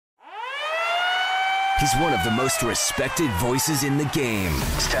He's one of the most respected voices in the game.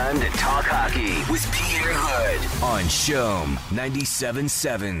 It's time to talk hockey with Pierre Houde on Shome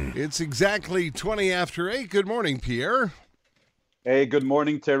 97.7. It's exactly 20 after 8. Good morning, Pierre. Hey, good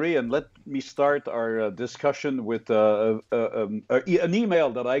morning, Terry. And let me start our discussion with an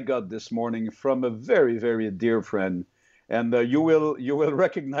email that I got this morning from a very, very dear friend. And you will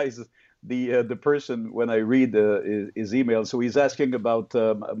recognize the person when I read his email. So he's asking about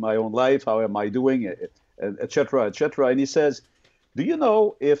my own life, how am I doing, etc., etc. And he says, do you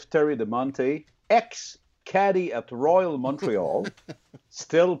know if Terry DeMonte, ex-caddy at Royal Montreal,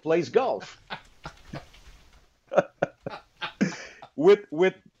 still plays golf?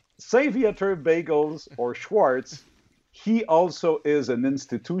 With Saviator Bagels or Schwartz, he also is an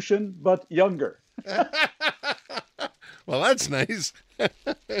institution, but younger. Well, that's nice.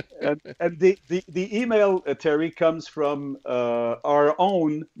 and the email, Terry, comes from our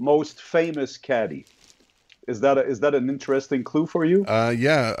own most famous caddy. Is that an interesting clue for you?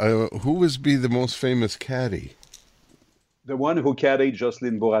 Who would be the most famous caddy? The one who caddied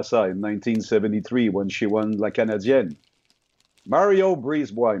Jocelyne Bourassa in 1973 when she won La Canadienne. Mario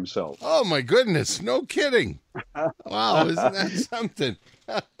Brisebois himself. Oh, my goodness. No kidding. Wow, isn't that something?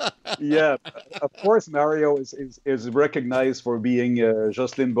 Yeah, of course, Mario is recognized for being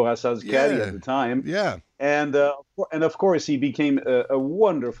Jocelyne Bourassa's caddy at the time. Yeah. And of course, he became a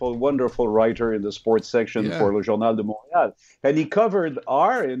wonderful, wonderful writer in the sports section for Le Journal de Montréal. And he covered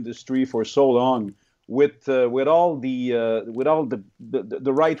our industry for so long with all the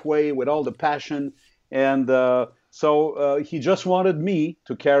right way, with all the passion. And so he just wanted me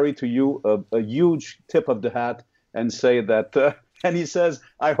to carry to you a huge tip of the hat and say that, and he says,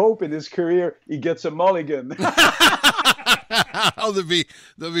 I hope in his career he gets a mulligan. Oh,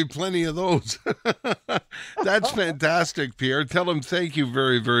 there'll be plenty of those. That's fantastic, Pierre. Tell him thank you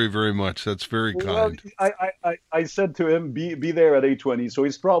very, very, very much. That's very kind. I said to him, be there at 8:20, so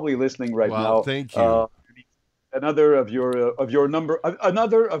he's probably listening right now. Wow, thank you. Another of your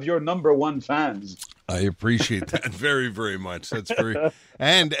number one fans. I appreciate that very, very much. That's very,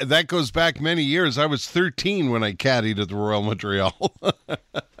 and that goes back many years. I was 13 when I caddied at the Royal Montreal.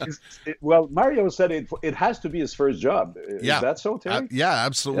 Well, Mario said it has to be his first job. Is that so, Terry? Yeah,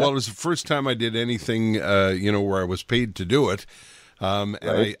 absolutely. Yeah. Well, it was the first time I did anything, where I was paid to do it. And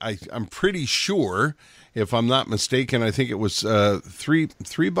I'm pretty sure, if I'm not mistaken, I think it was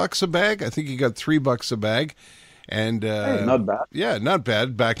 $3 a bag. I think he got $3 a bag. And hey, not bad. Yeah, not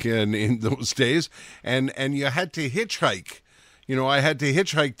bad back in those days. And you had to hitchhike. I had to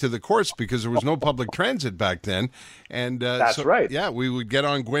hitchhike to the course because there was no public transit back then. And that's right. Yeah, we would get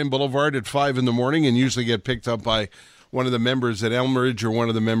on Gwen Boulevard at 5 a.m. and usually get picked up by one of the members at Elmridge or one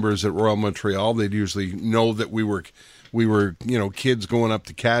of the members at Royal Montreal. They'd usually know that we were kids going up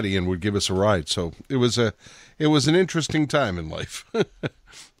to caddy and would give us a ride. So it was an interesting time in life.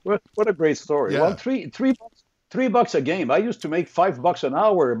 What a great story. Yeah. Well, $3 a game. I used to make $5 an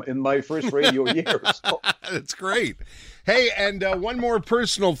hour in my first radio years. So. That's great. Hey, and one more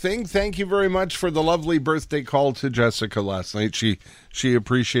personal thing. Thank you very much for the lovely birthday call to Jessica last night. She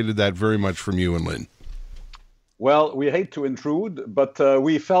appreciated that very much from you and Lynn. Well, we hate to intrude, but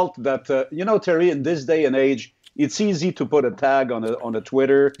we felt that, Terry, in this day and age, it's easy to put a tag on a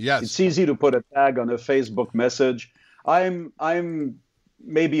Twitter. Yes. It's easy to put a tag on a Facebook message. I'm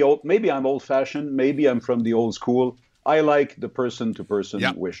maybe I'm old-fashioned. Maybe I'm from the old school. I like the person-to-person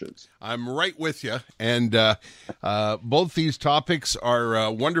wishes. I'm right with you. And both these topics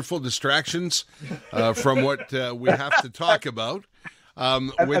are wonderful distractions from what we have to talk about.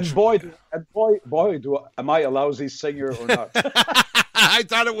 And boy, am I a lousy singer or not? I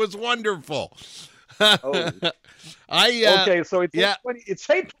thought it was wonderful. Okay, so it's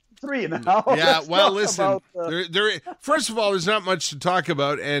 8:03 now. Yeah, well, listen. First of all, there's not much to talk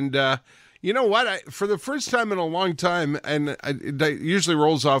about, and you know what? For the first time in a long time, and it usually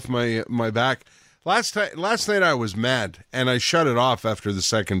rolls off my back. Last night I was mad, and I shut it off after the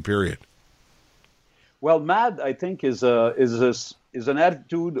second period. Well, mad, I think, is an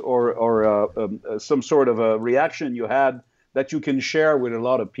attitude or some sort of a reaction you had that you can share with a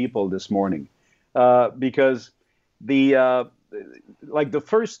lot of people this morning, because the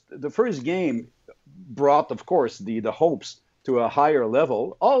first game brought, of course, the hopes to a higher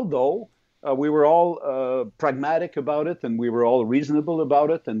level. Although we were all pragmatic about it, and we were all reasonable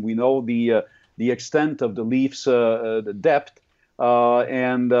about it, and we know the extent of the Leafs' the depth. But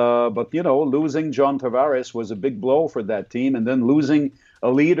losing John Tavares was a big blow for that team, and then losing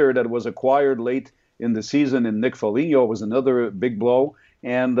a leader that was acquired late in the season in Nick Foligno was another big blow.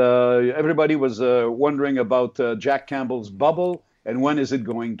 And everybody was wondering about Jack Campbell's bubble and when is it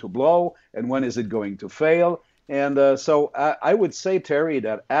going to blow, and when is it going to fail. And so I would say, Terry,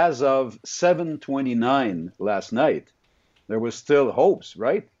 that as of 7:29 last night, there was still hopes,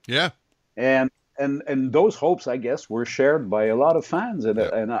 right? Yeah. And those hopes, I guess, were shared by a lot of fans.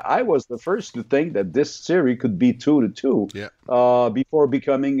 And I was the first to think that this series could be 2-2 before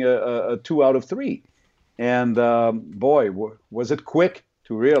becoming a 2 out of 3. And boy, was it quick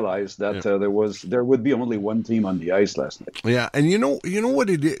to realize that there would be only one team on the ice last night. Yeah, and you know what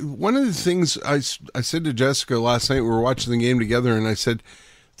it is? One of the things I said to Jessica last night, we were watching the game together, and I said,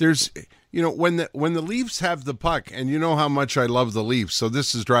 "There's." When the Leafs have the puck, and you know how much I love the Leafs, so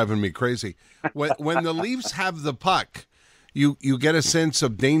this is driving me crazy. When the Leafs have the puck, you get a sense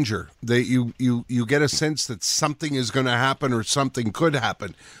of danger. You get a sense that something is going to happen or something could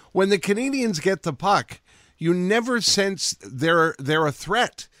happen. When the Canadians get the puck, you never sense they're a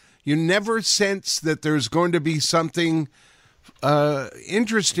threat. You never sense that there's going to be something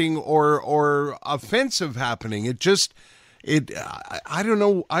interesting or offensive happening. I don't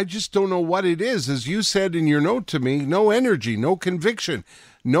know. I just don't know what it is. As you said in your note to me, no energy, no conviction,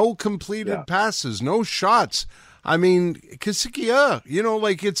 no completed passes, no shots. I mean, Kasikia,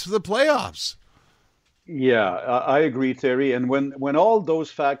 like it's the playoffs. Yeah, I agree, Terry. And when all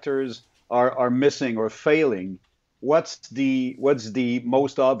those factors are missing or failing, what's the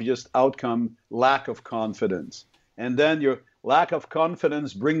most obvious outcome? Lack of confidence. And then your lack of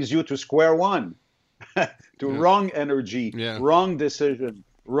confidence brings you to square one. Wrong energy, wrong decision,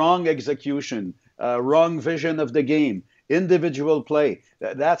 wrong execution, wrong vision of the game, individual play.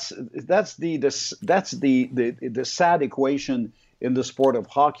 That's the sad equation in the sport of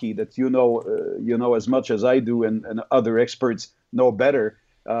hockey that you know as much as I do, and other experts know better.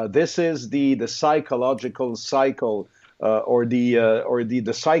 This is the psychological cycle or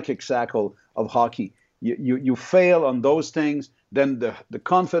the psychic cycle of hockey. You fail on those things, then the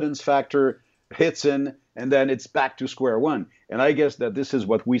confidence factor hits in, and then it's back to square one. And I guess that this is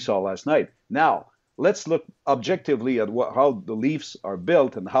what we saw last night. Now, let's look objectively at how the Leafs are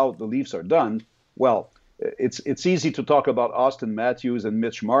built and how the Leafs are done. Well, it's easy to talk about Austin Matthews and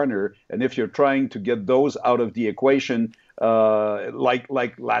Mitch Marner, and if you're trying to get those out of the equation, like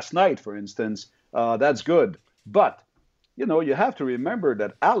last night, for instance, that's good. But, you have to remember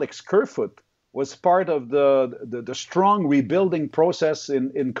that Alex Kerfoot was part of the strong rebuilding process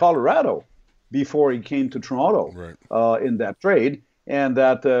in Colorado before he came to Toronto in that trade, and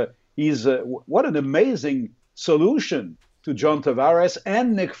that he's what an amazing solution to John Tavares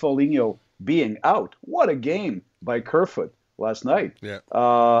and Nick Foligno being out. What a game by Kerfoot last night.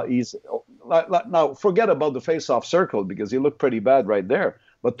 He's now forget about the face-off circle because he looked pretty bad right there.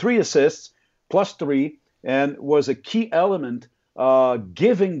 But 3 assists plus 3, and was a key element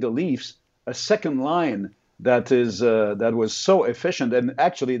giving the Leafs a second line that was so efficient, and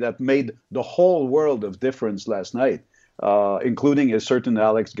actually that made the whole world of difference last night, including a certain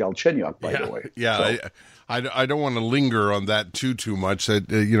Alex Galchenyuk, by the way. Yeah, so, I don't want to linger on that too much. That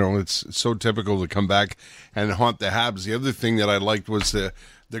it's so typical to come back and haunt the Habs. The other thing that I liked was the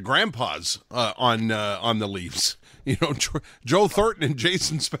grandpas on the Leafs. Joe Thornton and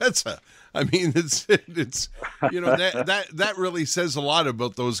Jason Spezza. I mean, it's that really says a lot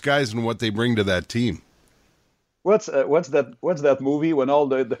about those guys and what they bring to that team. What's that movie when all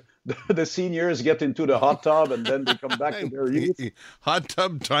the seniors get into the hot tub and then they come back to their youth? Hot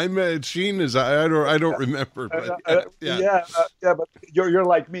tub time machine is I don't remember. But, but you're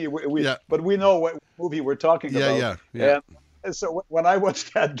like me. But we know what movie we're talking about. Yeah. And so when I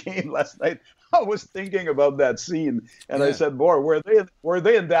watched that game last night, I was thinking about that scene, and I said, "Boy, were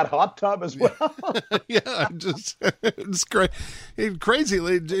they in that hot tub as well?" It's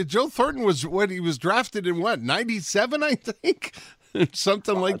crazy. Joe Thornton was he was drafted in 97, I think,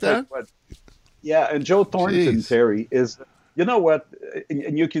 something like that. And Joe Thornton, Terry, is what,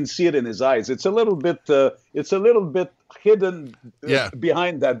 and you can see it in his eyes. It's a little bit hidden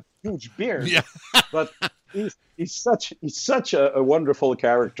behind that huge beard, but. He's such a wonderful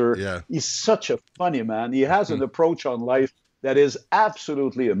character. Yeah. He's such a funny man. He has an approach on life that is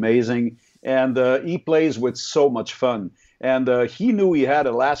absolutely amazing, and he plays with so much fun. And he knew he had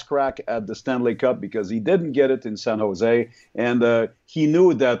a last crack at the Stanley Cup because he didn't get it in San Jose, and he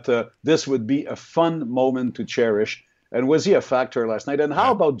knew that this would be a fun moment to cherish. And was he a factor last night? And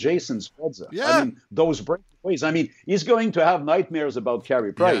how about Jason Spezza? Yeah. I mean, those breakaways. I mean, he's going to have nightmares about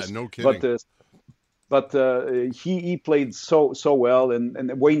Carey Price. Yeah, no kidding. But he played so well,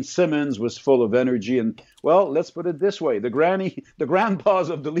 and Wayne Simmons was full of energy. And, well, let's put it this way. The grandpas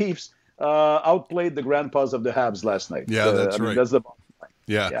of the Leafs outplayed the grandpas of the Habs last night. Yeah, that's right. That's the bottom line.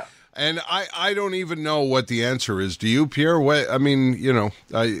 Yeah. And I don't even know what the answer is. Do you, Pierre? What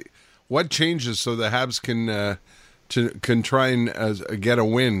changes so the Habs can try and get a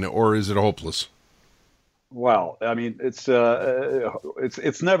win, or is it hopeless? Well, I mean, it's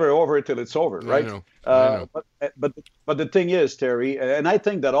never over till it's over, right? I know. But the thing is, Terry, and I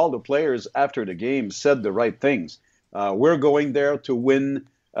think that all the players after the game said the right things. We're going there to win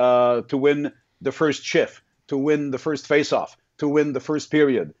the first shift, to win the first faceoff, to win the first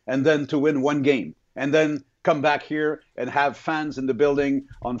period, and then to win one game, and then come back here and have fans in the building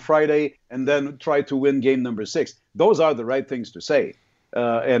on Friday, and then try to win game number 6. Those are the right things to say,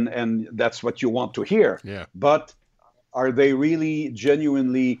 and that's what you want to hear. Yeah. But are they really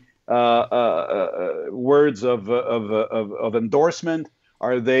genuinely words of endorsement?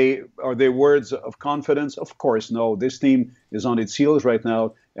 Are they words of confidence? Of course, no. This team is on its heels right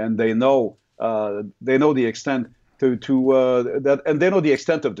now, and they know the extent to that, and they know the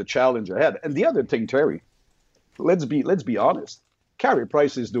extent of the challenge ahead. And the other thing, Terry, let's be honest. Carey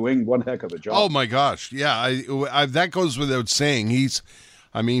Price is doing one heck of a job. Oh my gosh, yeah. I that goes without saying. He's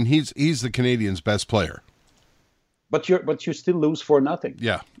the Canadiens' best player. But you still lose 4-0.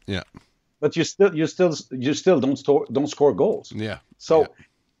 Yeah. But you still don't score goals. Yeah. So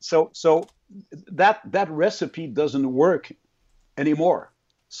that recipe doesn't work anymore.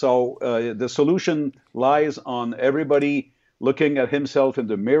 So the solution lies on everybody looking at himself in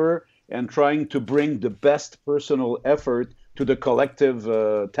the mirror and trying to bring the best personal effort to the collective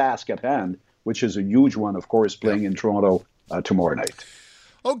task at hand, which is a huge one, of course, playing in Toronto tomorrow night.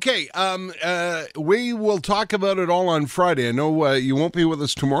 Okay, we will talk about it all on Friday. I know you won't be with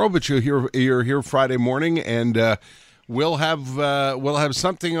us tomorrow, but you're here Friday morning, and we'll have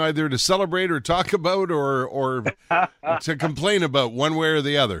something either to celebrate or talk about or to complain about, one way or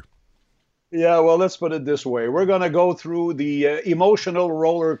the other. Yeah, well, let's put it this way. We're going to go through the emotional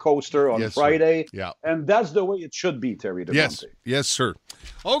roller coaster on Friday. Sir. Yeah. And that's the way it should be, Terry. Yes, sir.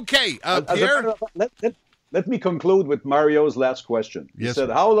 Okay, Pierre. Let me conclude with Mario's last question. He said,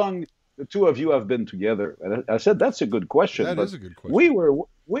 how long the two of you have been together? And I said, that's a good question. That is a good question.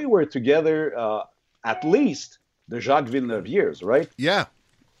 We were together at least the Jacques Villeneuve years, right? Yeah,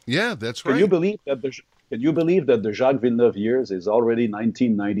 that's right. Can you believe that the Jacques Villeneuve years is already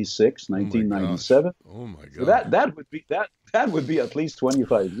 1996, 1997? Oh my God! So that would be at least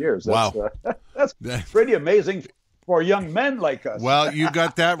 25 years. Wow, that's pretty amazing for young men like us. Well, you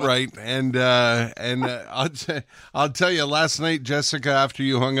got that right, and I'll tell you. Last night, Jessica, after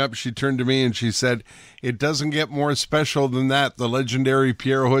you hung up, she turned to me and she said, "It doesn't get more special than that." The legendary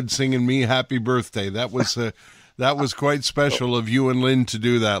Pierre Houde singing me "Happy Birthday." That was quite special of you and Lynn to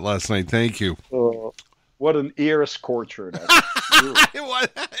do that last night. Thank you. What an ear scorcher.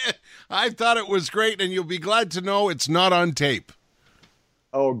 I thought it was great, and you'll be glad to know it's not on tape.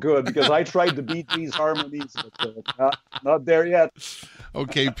 Oh, good, because I tried to beat these harmonies, but not there yet.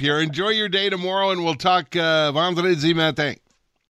 Okay, Pierre, enjoy your day tomorrow, and we'll talk vendredi matin.